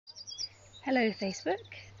Hello Facebook,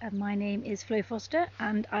 my name is Flo Foster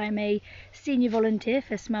and I'm a senior volunteer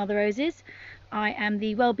for Smell the Roses. I am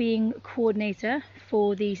the Wellbeing Co-ordinator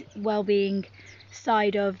for the wellbeing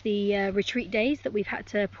side of the retreat days that we've had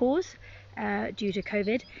to pause due to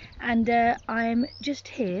COVID, and I'm just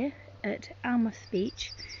here at Almouth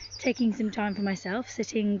Beach taking some time for myself,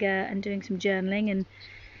 sitting and doing some journaling and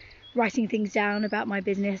writing things down about my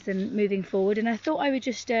business and moving forward. And I thought I would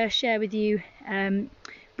just share with you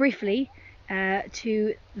briefly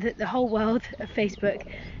to the whole world of Facebook,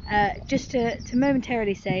 just to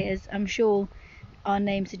momentarily say, as I'm sure our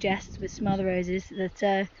name suggests with Smell the Roses,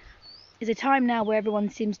 that is a time now where everyone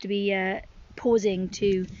seems to be pausing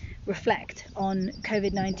to reflect on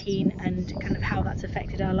COVID-19 and kind of how that's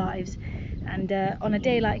affected our lives. And on a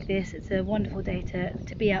day like this, it's a wonderful day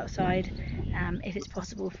to be outside, if it's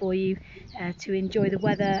possible for you, to enjoy the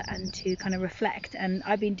weather and to kind of reflect. And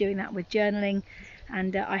I've been doing that with journaling,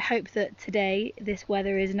 and I hope that today this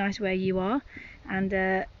weather is nice where you are,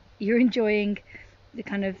 and you're enjoying the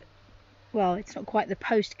kind of, well, it's not quite the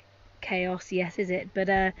post chaos, yes, is it? But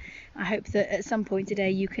I hope that at some point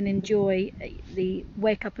today you can enjoy the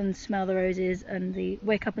wake up and smell the roses, and the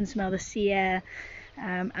wake up and smell the sea air,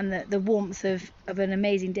 and the warmth of an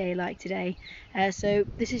amazing day like today. So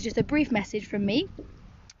this is just a brief message from me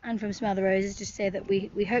and from Smell the Roses, just to say that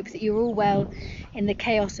we hope that you're all well in the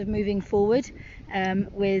chaos of moving forward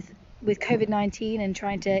with COVID-19 and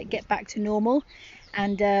trying to get back to normal,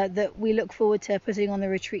 and that we look forward to putting on the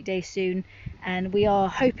retreat day soon. And we are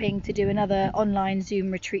hoping to do another online Zoom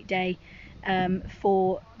retreat day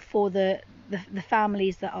for the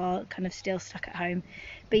families that are kind of still stuck at home.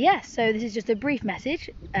 But yeah, so this is just a brief message,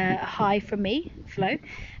 hi from me, Flo.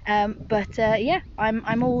 But yeah,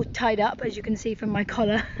 I'm all tied up, as you can see from my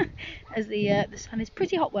collar, as the sun is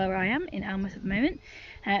pretty hot where I am in Almouth at the moment.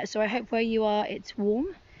 So I hope where you are it's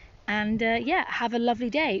warm. And yeah, have a lovely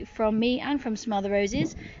day from me and from Smell the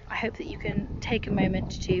Roses. I hope that you can take a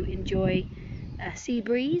moment to enjoy a sea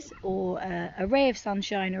breeze or a ray of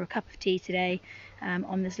sunshine or a cup of tea today,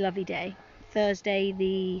 on this lovely day. Thursday,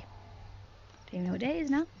 don't even know what day it is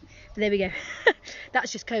now. But there we go.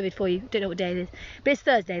 That's just COVID for you. Don't know what day it is. But it's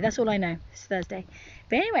Thursday. That's all I know. It's Thursday.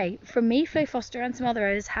 But anyway, from me, Flo Foster, and Smell the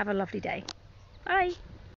Roses, have a lovely day. Bye.